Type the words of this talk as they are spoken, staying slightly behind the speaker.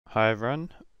Hi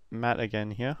everyone, Matt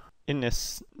again here. In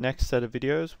this next set of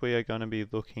videos we are going to be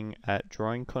looking at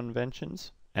drawing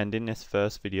conventions, and in this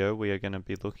first video we are going to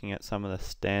be looking at some of the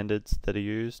standards that are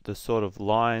used, the sort of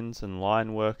lines and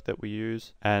line work that we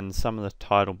use, and some of the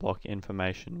title block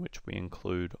information which we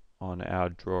include on our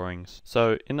drawings.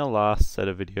 So in the last set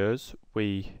of videos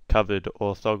we covered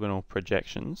orthogonal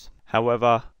projections.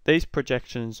 However, these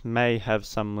projections may have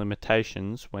some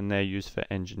limitations when they're used for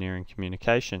engineering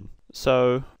communication.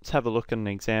 So let's have a look at an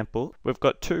example. We've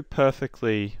got two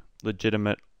perfectly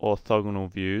legitimate orthogonal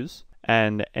views,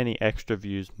 and any extra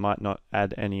views might not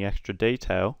add any extra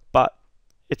detail, but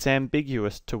it's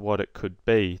ambiguous to what it could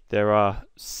be. There are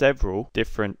several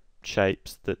different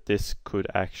shapes that this could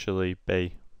actually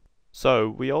be. So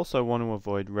we also want to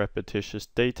avoid repetitious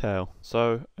detail.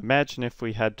 So imagine if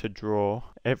we had to draw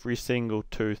every single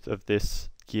tooth of this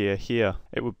gear here.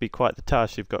 It would be quite the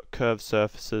task. You've got curved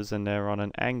surfaces and they're on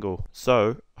an angle.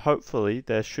 So hopefully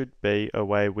there should be a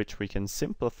way which we can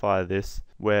simplify this,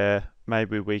 where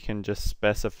maybe we can just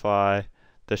specify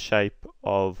the shape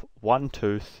of one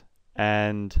tooth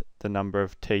and the number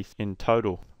of teeth in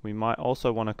total. We might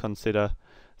also want to consider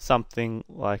something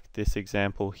like this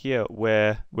example here,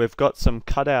 where we've got some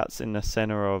cutouts in the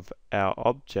center of our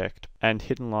object, and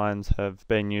hidden lines have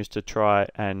been used to try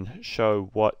and show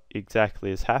what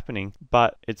exactly is happening,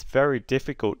 but it's very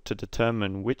difficult to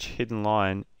determine which hidden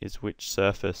line is which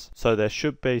surface. So there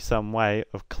should be some way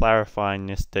of clarifying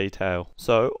this detail.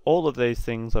 So all of these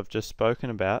things I've just spoken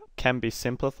about can be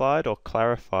simplified or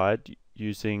clarified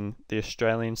using the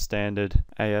Australian Standard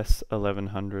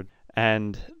AS110.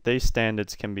 And these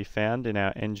standards can be found in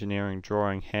our engineering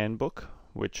drawing handbook,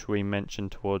 which we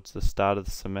mentioned towards the start of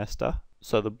the semester.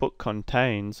 So the book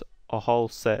contains a whole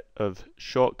set of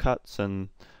shortcuts and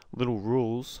little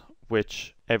rules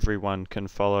which everyone can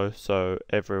follow, so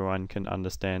everyone can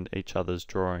understand each other's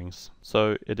drawings.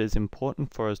 So it is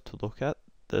important for us to look at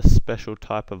the special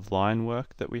type of line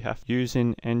work that we have to use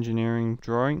in engineering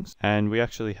drawings, and we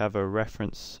actually have a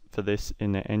reference for this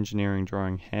in the engineering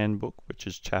drawing handbook, which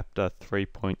is chapter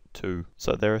 3.2.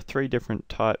 So there are three different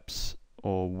types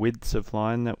or widths of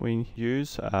line that we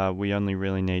use. We only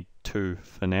really need two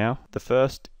for now. The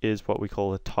first is what we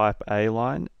call a type A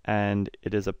line, and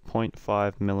it is a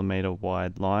 0.5mm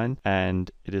wide line,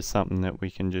 and it is something that we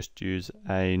can just use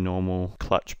a normal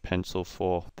clutch pencil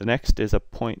for. The next is a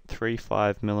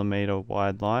 0.35mm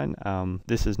wide line.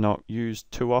 This is not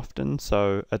used too often,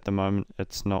 so at the moment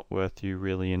it's not worth you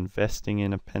really investing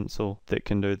in a pencil that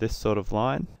can do this sort of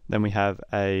line. Then we have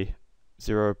a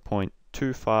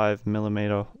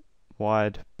 0.25mm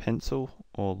wide pencil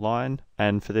or line,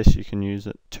 and for this you can use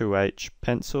a 2H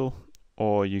pencil,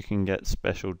 or you can get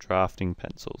special drafting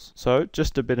pencils. So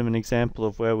just a bit of an example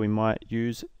of where we might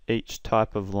use each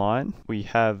type of line. We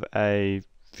have a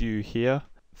view here.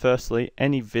 Firstly,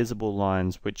 any visible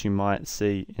lines which you might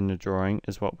see in the drawing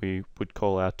is what we would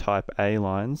call our type A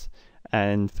lines,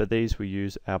 and for these we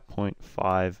use our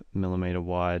 0.5mm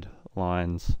wide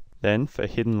lines. Then for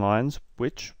hidden lines,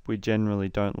 which we generally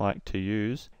don't like to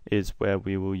use, is where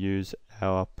we will use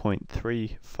our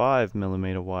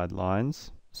 0.35mm wide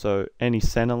lines. So any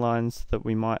center lines that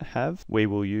we might have, we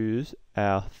will use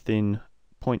our thin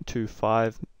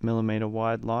 0.25mm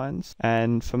wide lines.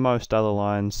 And for most other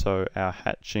lines, so our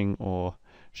hatching or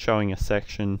showing a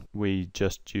section, we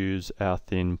just use our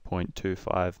thin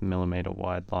 0.25mm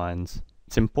wide lines.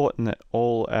 It's important that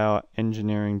all our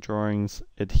engineering drawings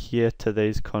adhere to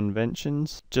these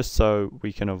conventions, just so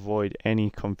we can avoid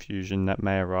any confusion that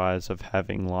may arise of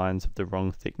having lines of the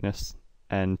wrong thickness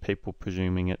and people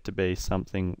presuming it to be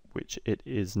something which it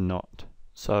is not.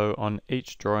 So on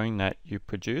each drawing that you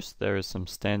produce, there is some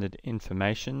standard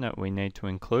information that we need to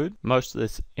include. Most of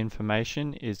this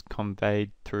information is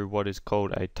conveyed through what is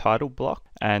called a title block,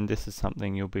 and this is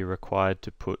something you'll be required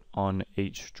to put on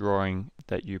each drawing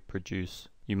that you produce.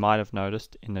 You might have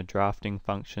noticed in the drafting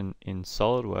function in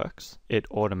SolidWorks, it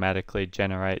automatically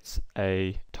generates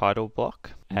a title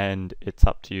block, and it's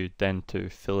up to you then to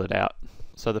fill it out.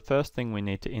 So the first thing we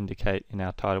need to indicate in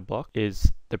our title block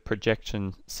is the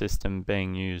projection system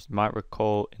being used. You might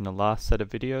recall in the last set of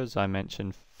videos I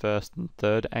mentioned first and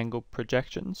third angle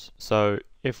projections. So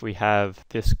if we have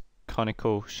this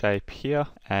conical shape here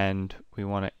and we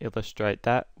want to illustrate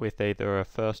that with either a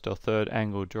first or third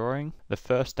angle drawing, the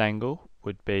first angle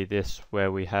would be this,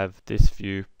 where we have this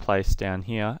view placed down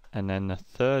here, and then the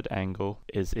third angle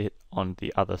is it on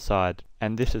the other side.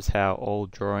 And this is how all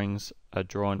drawings are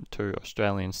drawn to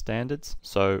Australian standards,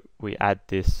 so we add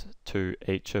this to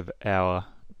each of our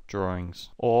drawings.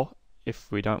 Or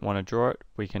if we don't want to draw it,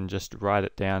 we can just write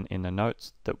it down in the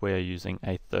notes that we're using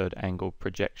a third angle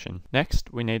projection.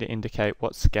 Next, we need to indicate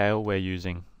what scale we're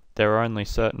using. There are only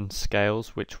certain scales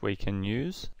which we can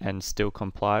use and still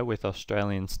comply with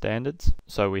Australian standards,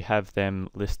 so we have them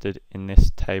listed in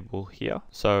this table here.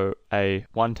 So a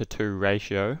 1:2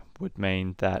 ratio would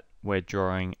mean that we're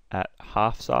drawing at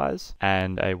half size,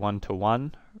 and a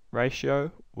 1:1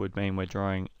 ratio would mean we're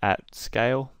drawing at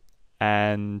scale,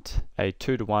 and a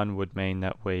 2:1 would mean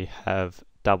that we have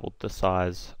doubled the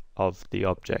size of the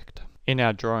object. In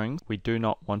our drawings, we do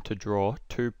not want to draw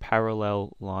two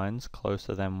parallel lines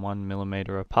closer than 1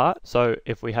 millimeter apart. So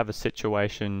if we have a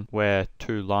situation where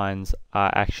two lines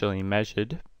are actually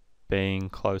measured being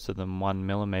closer than 1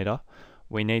 millimeter,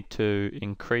 we need to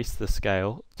increase the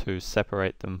scale to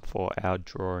separate them for our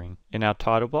drawing. In our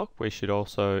title block, we should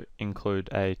also include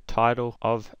a title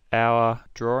of our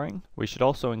drawing. We should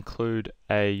also include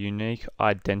a unique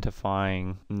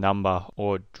identifying number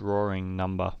or drawing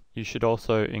number. You should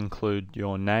also include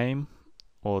your name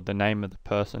or the name of the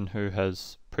person who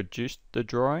has produced the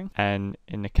drawing, and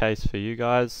in the case for you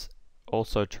guys,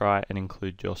 also try and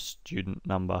include your student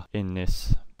number in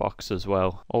this box as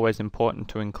well. Always important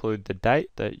to include the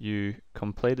date that you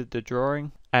completed the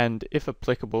drawing, and if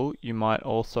applicable, you might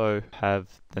also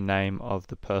have the name of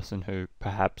the person who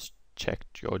perhaps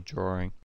checked your drawing.